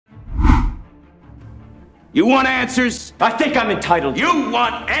You want answers? I think I'm entitled. You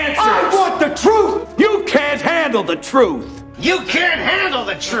want answers? I want the truth! You can't handle the truth! You can't handle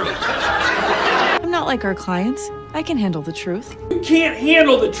the truth! I'm not like our clients. I can handle the truth. You can't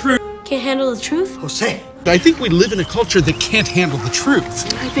handle the truth! Can't handle the truth? Jose. I think we live in a culture that can't handle the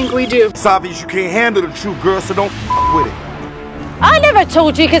truth. I think we do. It's obvious you can't handle the truth, girl, so don't with it. I never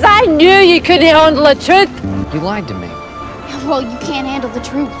told you because I knew you couldn't handle the truth. You lied to me. Well, you can't handle the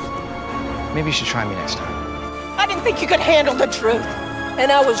truth. Maybe you should try me next time. I didn't think you could handle the truth,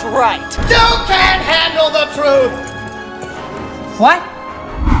 and I was right. You can't handle the truth! What?